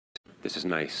This is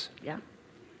nice. Yeah.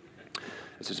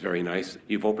 This is very nice.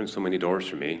 You've opened so many doors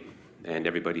for me and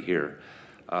everybody here.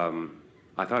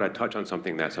 I thought I'd touch on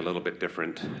something that's a little bit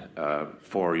different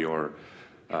for your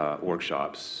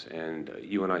workshops. And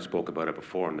you and I spoke about it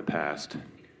before in the past,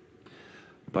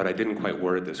 but I didn't quite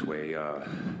word it this way.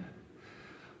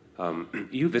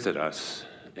 You visit us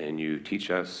and you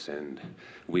teach us, and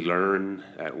we learn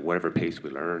at whatever pace we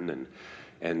learn.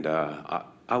 And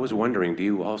I was wondering, do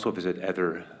you also visit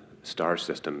other star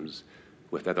systems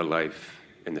with other life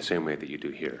in the same way that you do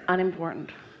here? Unimportant.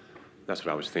 That's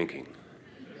what I was thinking.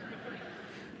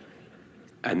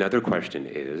 Another question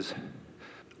is,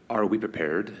 are we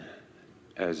prepared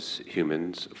as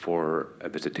humans for a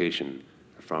visitation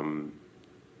from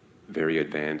very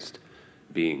advanced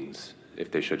beings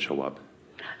if they should show up?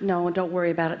 No, don't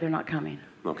worry about it. They're not coming.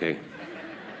 Okay.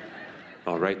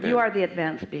 All right then. You are the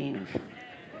advanced beings.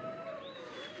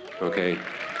 Okay.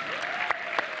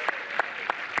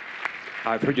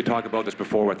 I've heard you talk about this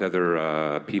before with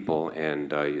other people,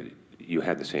 and you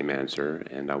had the same answer,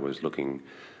 and I was looking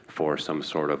for some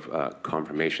sort of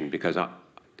confirmation, because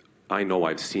I know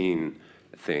I've seen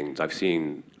things. I've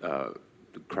seen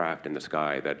craft in the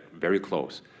sky that very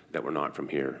close that were not from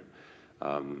here.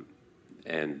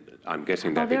 And I'm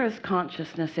guessing that... Oh, there is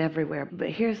consciousness everywhere. But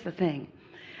here's the thing.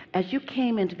 As you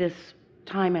came into this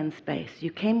time and space,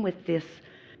 you came with this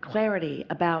clarity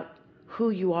about who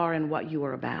you are and what you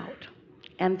are about.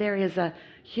 And there is a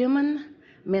human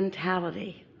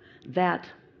mentality that,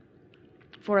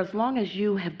 for as long as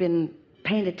you have been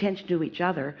paying attention to each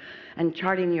other and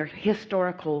charting your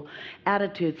historical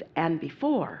attitudes and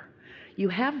before, you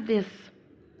have this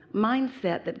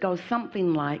mindset that goes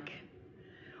something like,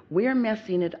 we're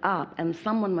messing it up and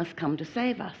someone must come to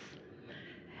save us.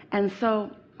 And so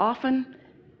often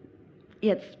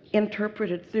it's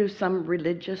interpreted through some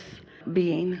religious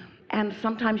being, and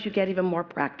sometimes you get even more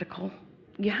practical.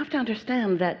 You have to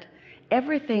understand that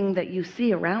everything that you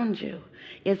see around you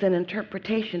is an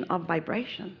interpretation of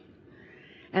vibration.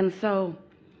 And so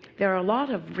there are a lot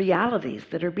of realities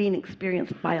that are being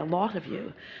experienced by a lot of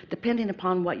you, depending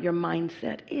upon what your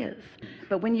mindset is.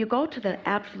 But when you go to the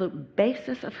absolute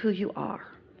basis of who you are,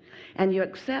 and you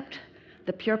accept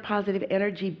the pure positive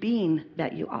energy being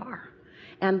that you are,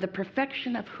 and the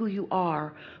perfection of who you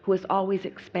are, who is always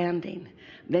expanding,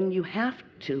 then you have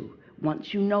to,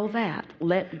 once you know that,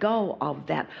 let go of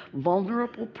that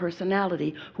vulnerable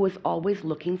personality who is always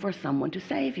looking for someone to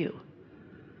save you.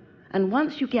 And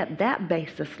once you get that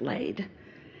basis laid,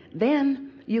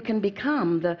 then you can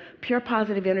become the pure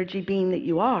positive energy being that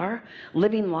you are,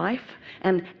 living life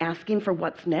and asking for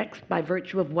what's next by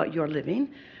virtue of what you're living,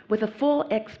 with a full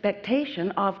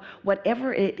expectation of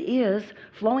whatever it is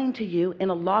flowing to you in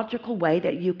a logical way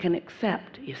that you can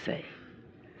accept, you see.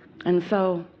 And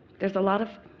so there's a lot of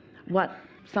what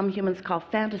some humans call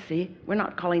fantasy. We're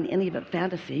not calling any of it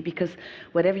fantasy, because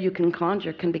whatever you can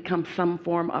conjure can become some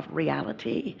form of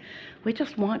reality. We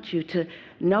just want you to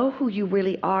know who you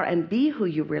really are and be who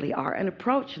you really are, and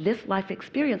approach this life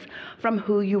experience from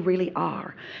who you really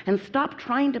are, and stop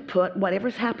trying to put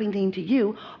whatever's happening to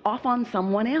you off on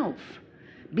someone else.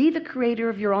 Be the creator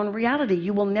of your own reality.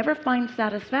 You will never find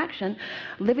satisfaction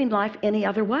living life any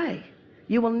other way.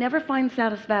 You will never find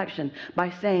satisfaction by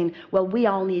saying, well, we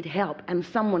all need help and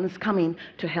someone's coming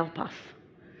to help us.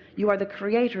 You are the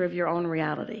creator of your own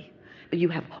reality. You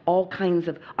have all kinds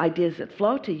of ideas that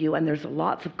flow to you, and there's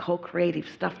lots of co-creative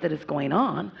stuff that is going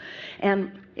on.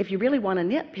 And if you really want to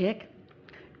nitpick,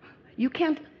 you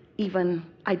can't even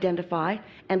identify,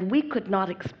 and we could not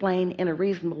explain in a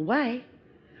reasonable way,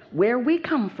 where we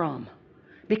come from.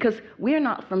 Because we're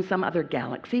not from some other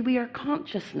galaxy, we are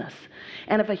consciousness.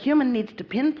 And if a human needs to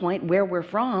pinpoint where we're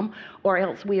from, or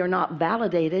else we are not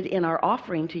validated in our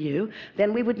offering to you,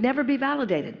 then we would never be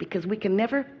validated, because we can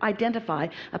never identify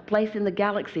a place in the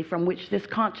galaxy from which this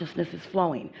consciousness is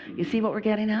flowing. You see what we're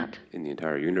getting at? In the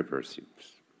entire universe,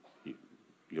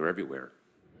 you're everywhere.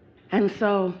 And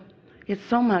so it's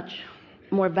so much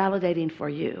more validating for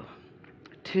you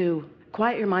to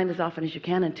quiet your mind as often as you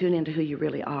can and tune into who you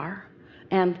really are,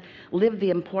 and live the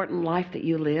important life that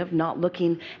you live, not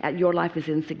looking at your life as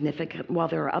insignificant while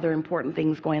there are other important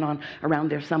things going on around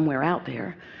there somewhere out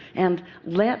there. And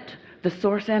let the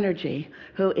source energy,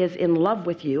 who is in love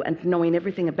with you and knowing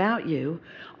everything about you,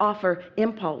 offer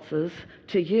impulses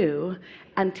to you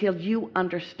until you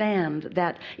understand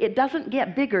that it doesn't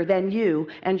get bigger than you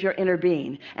and your inner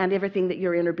being and everything that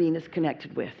your inner being is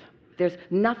connected with. There's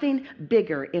nothing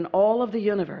bigger in all of the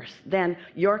universe than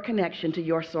your connection to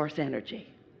your source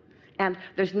energy. And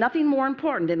there's nothing more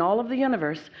important in all of the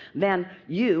universe than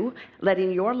you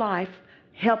letting your life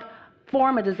help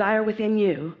form a desire within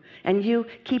you, and you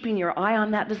keeping your eye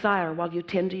on that desire while you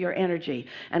tend to your energy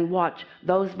and watch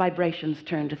those vibrations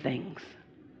turn to things.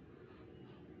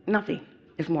 Nothing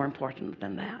is more important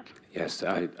than that. Yes,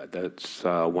 that's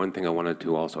one thing I wanted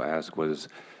to also ask was,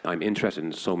 I'm interested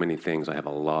in so many things. I have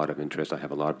a lot of interest. I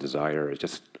have a lot of desire. It's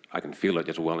just, I can feel it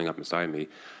just welling up inside me.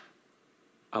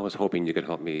 I was hoping you could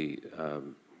help me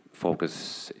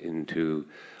focus into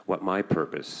what my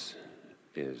purpose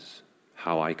is,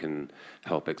 how I can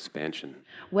help expansion.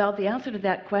 Well, the answer to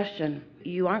that question,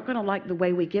 you aren't going to like the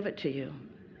way we give it to you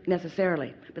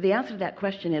necessarily, but the answer to that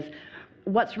question is,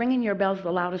 what's ringing your bells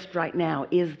the loudest right now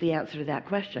is the answer to that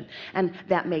question. And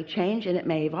that may change and it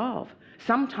may evolve.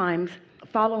 Sometimes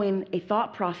following a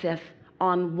thought process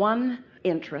on one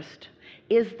interest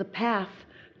is the path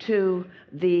to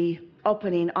the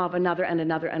opening of another and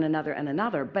another and another and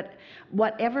another. But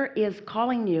whatever is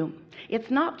calling you,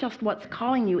 it's not just what's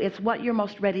calling you, it's what you're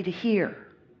most ready to hear.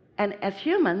 And as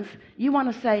humans, you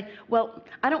want to say, well,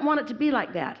 I don't want it to be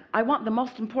like that. I want the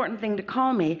most important thing to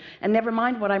call me, and never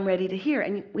mind what I'm ready to hear.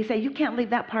 And we say, you can't leave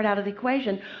that part out of the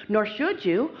equation, nor should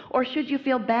you, or should you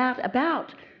feel bad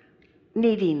about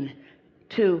needing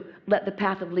to let the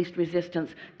path of least resistance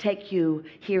take you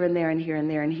here and there and here and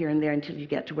there and here and there until you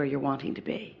get to where you're wanting to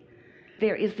be.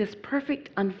 There is this perfect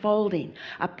unfolding,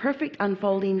 a perfect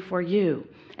unfolding for you.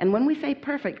 And when we say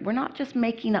perfect, we're not just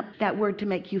making up that word to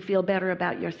make you feel better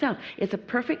about yourself. It's a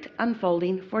perfect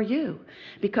unfolding for you.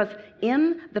 Because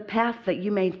in the path that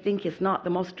you may think is not the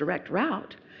most direct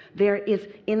route, there is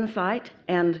insight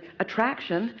and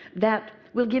attraction that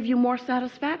will give you more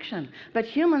satisfaction. But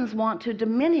humans want to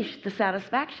diminish the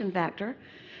satisfaction factor.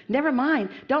 Never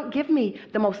mind, don't give me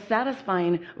the most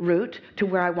satisfying route to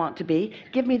where I want to be.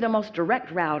 Give me the most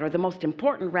direct route, or the most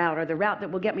important route, or the route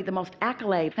that will get me the most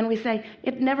accolade. And we say,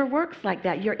 it never works like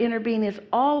that. Your inner being is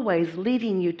always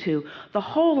leading you to the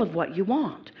whole of what you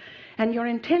want. And your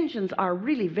intentions are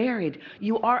really varied.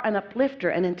 You are an uplifter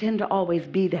and intend to always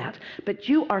be that. But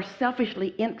you are selfishly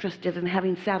interested in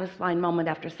having satisfying moment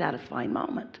after satisfying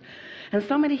moment. And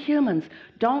so many humans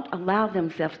don't allow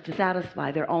themselves to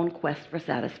satisfy their own quest for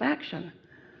satisfaction.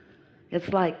 It's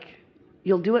like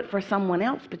you'll do it for someone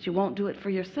else, but you won't do it for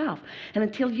yourself. And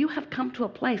until you have come to a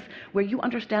place where you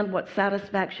understand what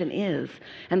satisfaction is,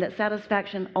 and that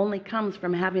satisfaction only comes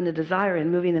from having a desire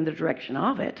and moving in the direction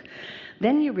of it,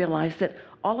 then you realize that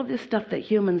all of this stuff that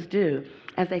humans do,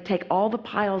 as they take all the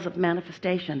piles of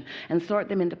manifestation and sort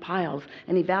them into piles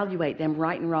and evaluate them,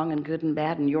 right and wrong and good and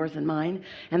bad and yours and mine,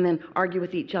 and then argue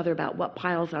with each other about what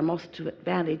piles are most to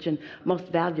advantage and most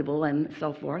valuable and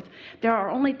so forth. There are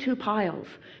only two piles,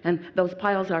 and those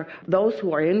piles are those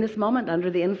who are in this moment under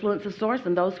the influence of Source,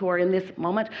 and those who are in this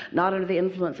moment not under the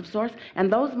influence of Source,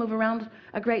 and those move around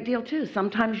a great deal too.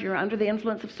 Sometimes you're under the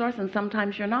influence of Source and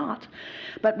sometimes you're not.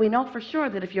 But we know for sure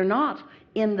that if you're not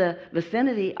in the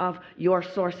vicinity of your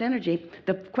source energy,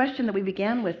 the question that we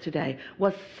began with today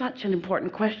was such an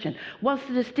important question. What's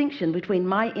the distinction between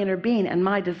my inner being and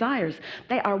my desires?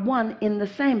 They are one in the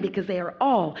same, because they are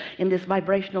all in this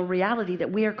vibrational reality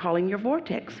that we are calling your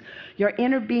vortex. Your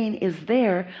inner being is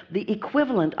there, the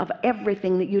equivalent of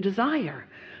everything that you desire.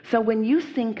 So when you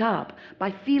sync up by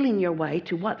feeling your way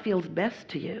to what feels best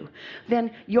to you,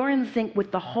 then you're in sync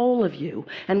with the whole of you.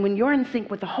 And when you're in sync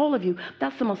with the whole of you,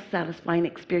 that's the most satisfying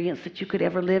experience that you could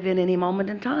ever live in any moment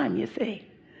in time, you see.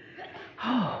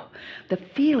 Oh, the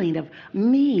feeling of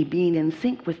me being in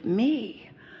sync with me.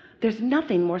 There's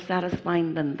nothing more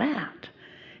satisfying than that.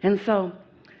 And so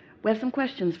we have some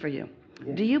questions for you.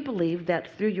 Yeah. Do you believe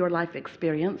that through your life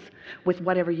experience, with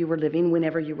whatever you were living,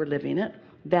 whenever you were living it,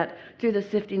 that through the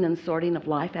sifting and sorting of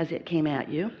life as it came at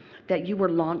you, that you were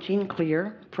launching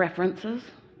clear preferences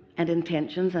and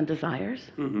intentions and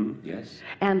desires? Mm-hmm. Yes.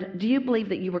 And do you believe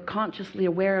that you were consciously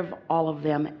aware of all of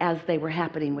them as they were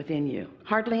happening within you?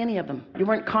 Hardly any of them. You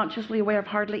weren't consciously aware of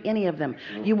hardly any of them.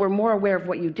 You were more aware of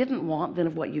what you didn't want than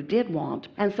of what you did want.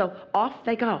 And so off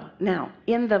they go. Now,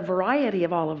 in the variety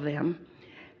of all of them,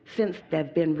 since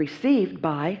they've been received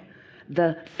by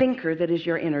the thinker that is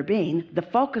your inner being, the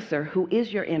focuser who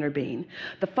is your inner being,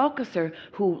 the focuser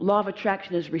who law of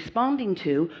attraction is responding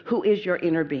to, who is your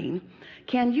inner being,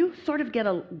 can you sort of get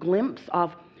a glimpse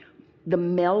of the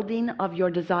melding of your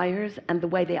desires and the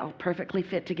way they all perfectly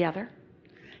fit together?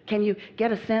 Can you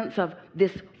get a sense of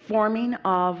this forming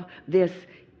of this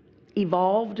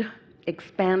evolved,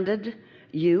 expanded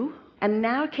you? And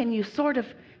now can you sort of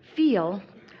feel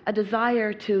a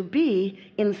desire to be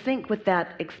in sync with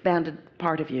that expanded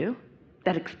part of you,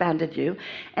 that expanded you?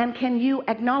 And can you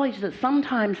acknowledge that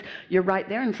sometimes you're right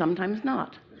there and sometimes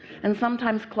not, and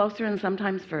sometimes closer and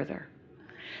sometimes further?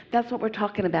 That's what we're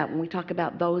talking about when we talk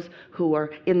about those who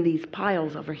are in these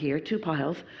piles over here, two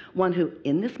piles. One who,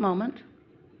 in this moment,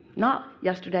 not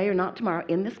yesterday or not tomorrow,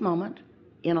 in this moment,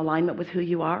 in alignment with who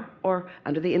you are, or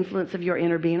under the influence of your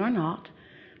inner being or not.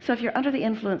 So if you're under the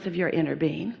influence of your inner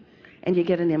being, and you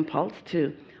get an impulse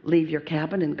to leave your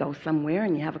cabin and go somewhere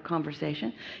and you have a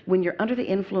conversation, when you're under the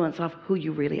influence of who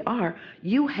you really are,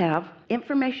 you have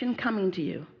information coming to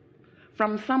you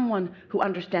from someone who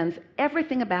understands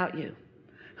everything about you,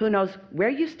 who knows where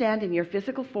you stand in your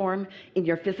physical form, in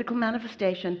your physical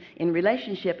manifestation, in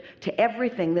relationship to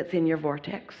everything that's in your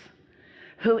vortex,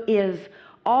 who is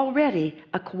already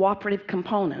a cooperative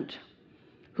component,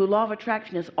 who law of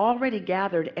attraction has already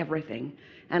gathered everything,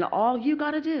 and all you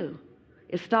got to do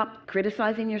is stop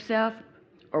criticizing yourself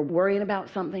or worrying about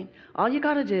something. All you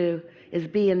got to do is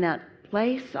be in that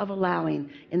place of allowing,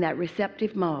 in that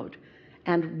receptive mode,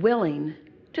 and willing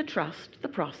to trust the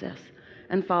process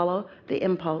and follow the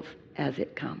impulse as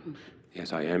it comes.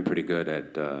 Yes, I am pretty good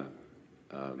at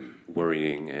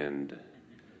worrying and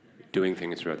doing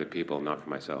things for other people, not for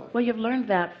myself. Well, you've learned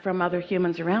that from other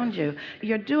humans around you.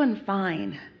 You're doing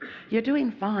fine. You're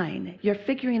doing fine. You're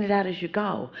figuring it out as you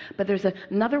go. But there's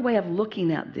another way of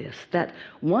looking at this, that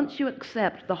once you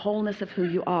accept the wholeness of who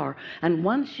you are, and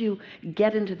once you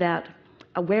get into that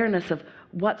awareness of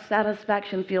what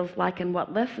satisfaction feels like and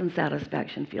what less than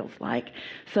satisfaction feels like,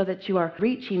 so that you are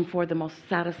reaching for the most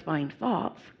satisfying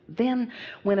thoughts, then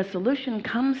when a solution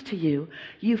comes to you,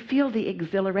 you feel the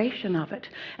exhilaration of it.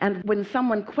 And when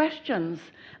someone questions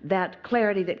that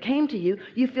clarity that came to you,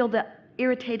 you feel the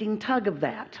irritating tug of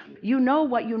that. You know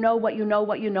what you know, what you know,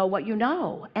 what you know, what you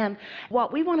know. And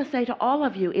what we want to say to all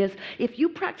of you is, if you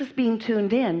practice being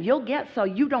tuned in, you'll get so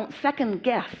you don't second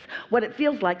guess what it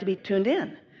feels like to be tuned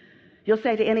in. You'll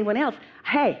say to anyone else,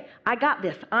 hey, I got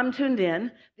this. I'm tuned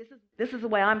in. This is the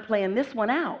way I'm playing this one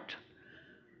out.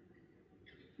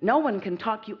 No one can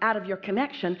talk you out of your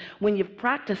connection when you've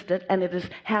practiced it and it is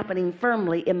happening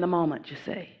firmly in the moment, you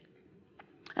see.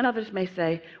 And others may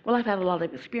say, well, I've had a lot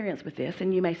of experience with this.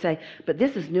 And you may say, but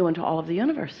this is new into all of the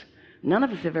universe. None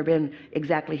of us have ever been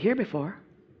exactly here before.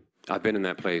 I've been in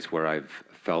that place where I've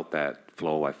felt that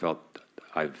flow.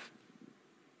 I've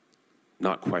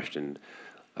not questioned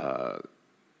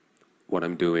what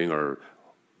I'm doing or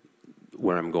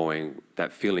where I'm going.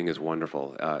 That feeling is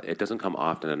wonderful. It doesn't come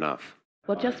often enough.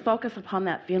 Well, just focus upon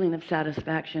that feeling of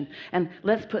satisfaction, and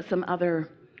let's put some other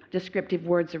descriptive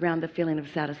words around the feeling of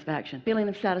satisfaction. Feeling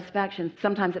of satisfaction,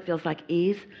 sometimes it feels like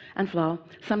ease and flow.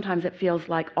 Sometimes it feels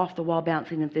like off-the-wall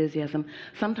bouncing enthusiasm.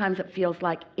 Sometimes it feels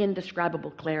like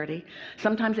indescribable clarity.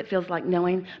 Sometimes it feels like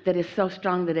knowing that is so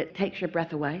strong that it takes your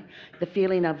breath away. The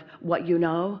feeling of what you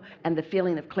know and the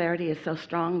feeling of clarity is so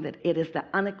strong that it is the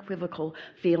unequivocal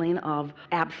feeling of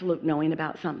absolute knowing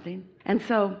about something. And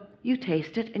so you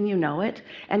taste it and you know it,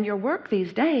 and your work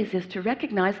these days is to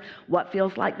recognize what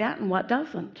feels like that and what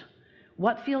doesn't.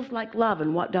 What feels like love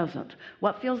and what doesn't.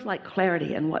 What feels like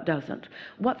clarity and what doesn't.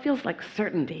 What feels like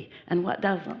certainty and what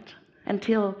doesn't.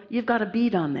 Until you've got a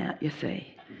bead on that, you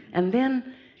see. And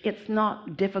then it's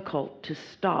not difficult to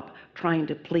stop trying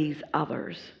to please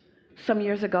others. Some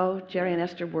years ago, Jerry and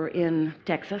Esther were in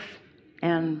Texas,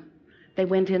 and they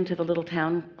went into the little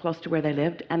town close to where they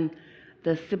lived, and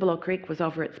the Cibolo Creek was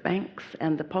over its banks,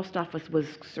 and the post office was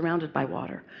surrounded by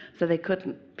water, so they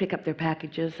couldn't pick up their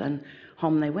packages, and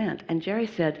home they went. And Jerry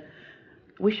said,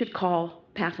 we should call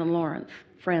Pat and Lawrence,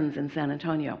 friends in San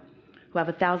Antonio, who have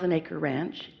a 1,000-acre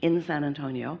ranch in San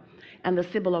Antonio, and the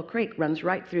Cibolo Creek runs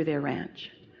right through their ranch.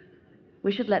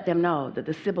 We should let them know that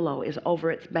the Cibolo is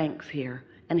over its banks here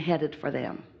and headed for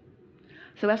them.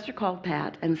 So Esther called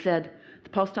Pat and said, the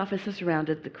post office is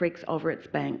surrounded, the creek's over its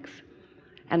banks.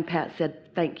 And Pat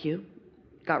said, thank you,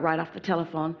 got right off the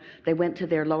telephone. They went to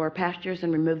their lower pastures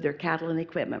and removed their cattle and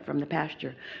equipment from the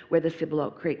pasture where the Cibolo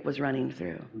Creek was running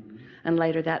through. Mm-hmm. And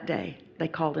later that day, they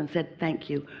called and said, thank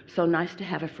you, so nice to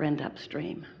have a friend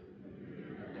upstream.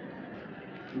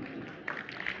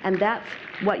 And that's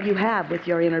what you have with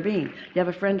your inner being. You have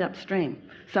a friend upstream,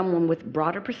 someone with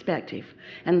broader perspective,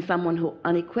 and someone who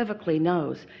unequivocally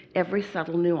knows every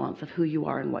subtle nuance of who you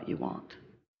are and what you want.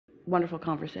 Wonderful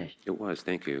conversation. It was.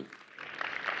 Thank you.